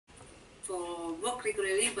work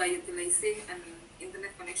regularly by utilizing an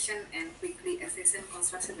internet connection and quickly accessing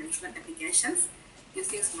construction management applications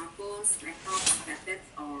using smartphones, laptops, tablets,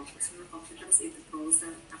 or personal computers into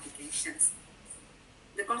browser applications.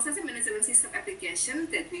 The construction management system application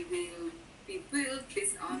that we will be built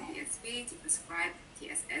based on PHP, JavaScript,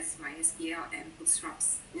 CSS, MySQL, and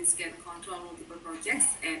Bootstraps, which can control multiple projects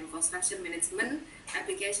and construction management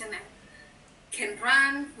application can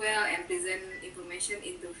run well and present information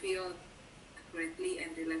in the field accurately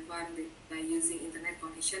and relevant by using internet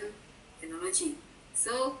connection technology.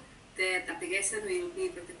 So that application will be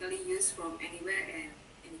practically used from anywhere and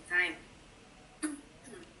anytime.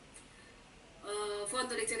 For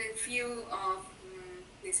the lecture review of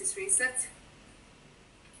this research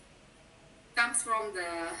comes from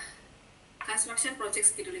the construction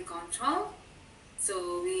project scheduling control.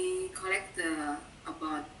 So we collect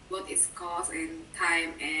about what is cost and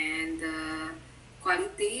time and the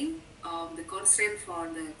quality of the constraint for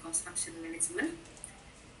the construction management.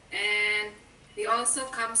 And we also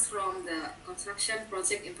comes from the construction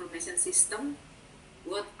project information system.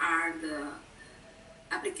 What are the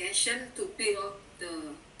application to build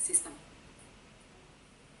the system?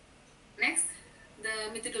 Next,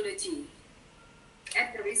 the methodology.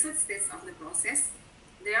 At the research stage of the process,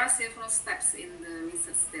 there are several steps in the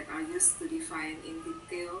research that are used to define in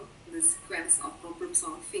detail the sequence of problem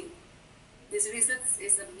solving. This research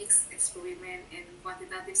is a mixed experiment and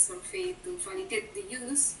quantitative survey to validate the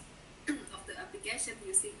use of the application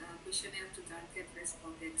using a questionnaire to target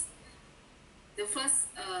respondents. The first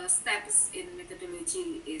steps in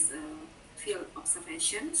methodology is field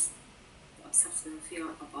observations, to observe the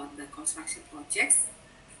field about the construction projects,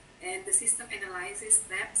 and the system analysis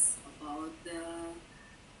steps about the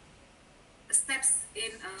steps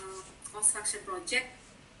in a construction project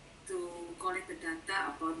to collect the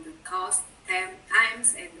data about the cost,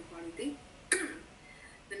 times, and the quality.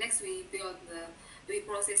 The next, we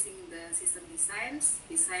processing the system designs,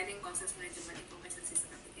 designing construction management information system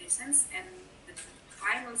applications, and the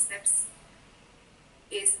final steps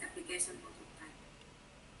is application prototype.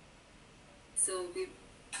 So we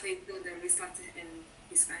do the result and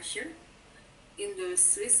discussion. In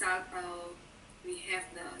this result, we have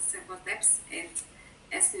the several steps, and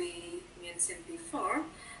as we mentioned before,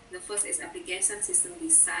 the first is application system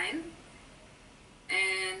design,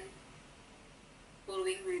 and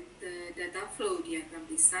following with the data flow diagram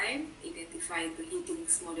design, identify the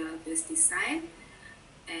headings model-based design,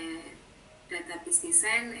 and database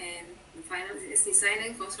design, and the final is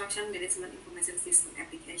designing construction management information system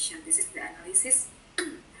application. This is the analysis,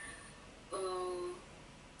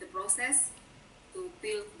 the process to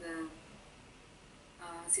build the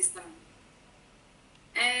system.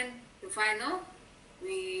 And the final,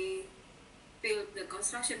 we build the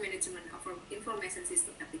construction management of information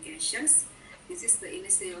system applications. This is the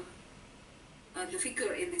initial, the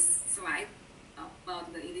figure in this slide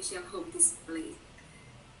about the initial home display.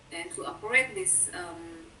 And to operate this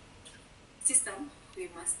system, we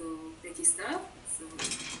must to register. So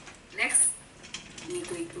next, we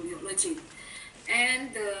go into login.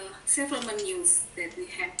 And the several menus that we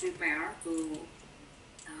have prepared to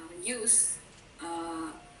use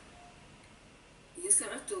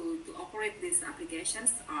user to operate these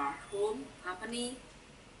applications are home, company,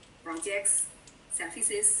 projects,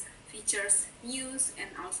 services, features, news, and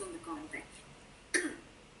also the contact.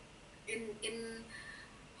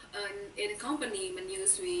 In company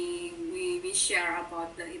menus, we share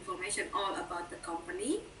about the information all about the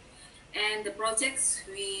company, and the projects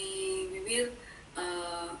we will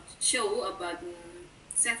show about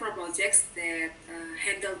several projects that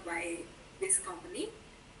handled by this company,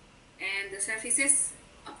 and the services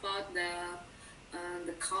about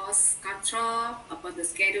the cost control, about the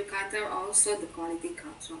schedule control, also the quality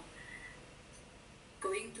control.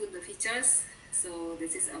 Going to the features, so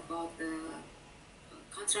this is about the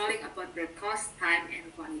controlling about the cost, time,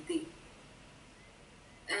 and quality.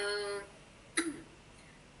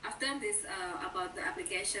 After this, about the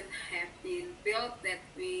application have been built, that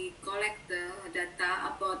we collect the data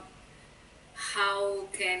about how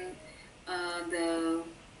can the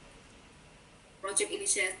project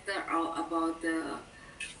initiator or about the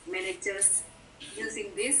managers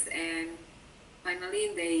using this, and finally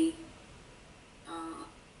they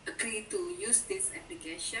agree to use these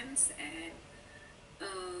applications and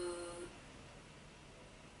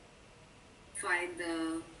find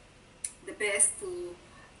the best to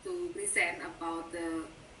present about the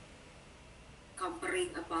comparing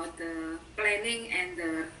about the planning and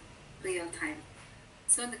the real time.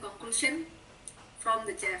 So the conclusion, from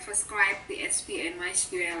the JavaScript, PHP, and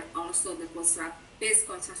MySQL, also the Bootstrap-based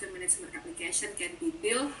construction management application can be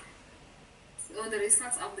built. So the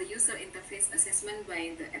results of the user interface assessment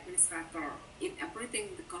by the administrator in operating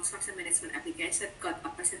the construction management application got a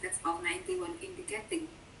percentage of 91, indicating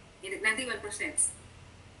 91%,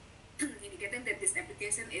 indicating that this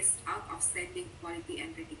application is out of standing quality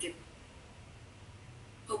and dedicated.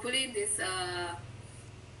 Hopefully, these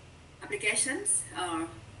applications are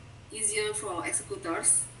easier for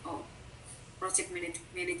executors or project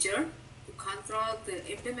manager to control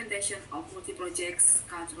the implementation of multi-projects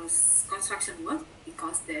construction work,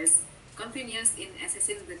 because there's convenience in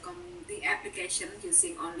accessing the application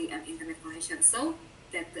using only an internet connection, so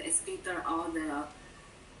that the executor or the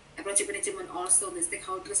project management, also the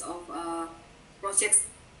stakeholders of projects,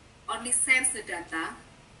 only sends the data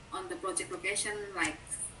on the project location, like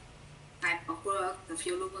type of work, the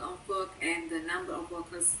volume of work, and the number of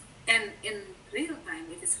workers. And in real time,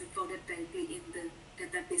 it is recorded directly in the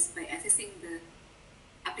database by accessing the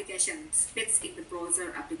application specs in the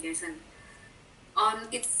browser application on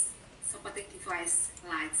its supporting device,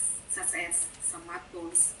 like such as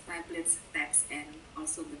smartphones, tablets, tabs, and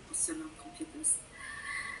also the personal computers.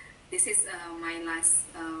 This is my last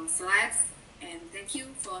slide, and thank you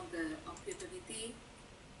for the opportunity.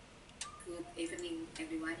 Good evening,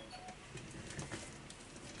 everyone.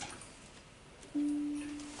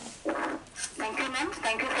 Thank you, ma'am.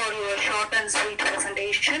 Thank you for your short and sweet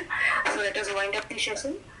presentation. So let us wind up the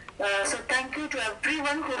session. So thank you to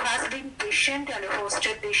everyone who has been patient and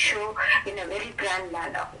hosted this show in a very grand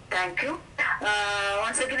manner. Thank you.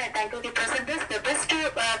 Once again, I thank you the presenters. The best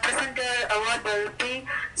presenter award will be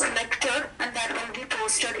selected and that will be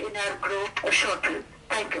posted in our group shortly.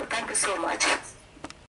 Thank you. Thank you so much.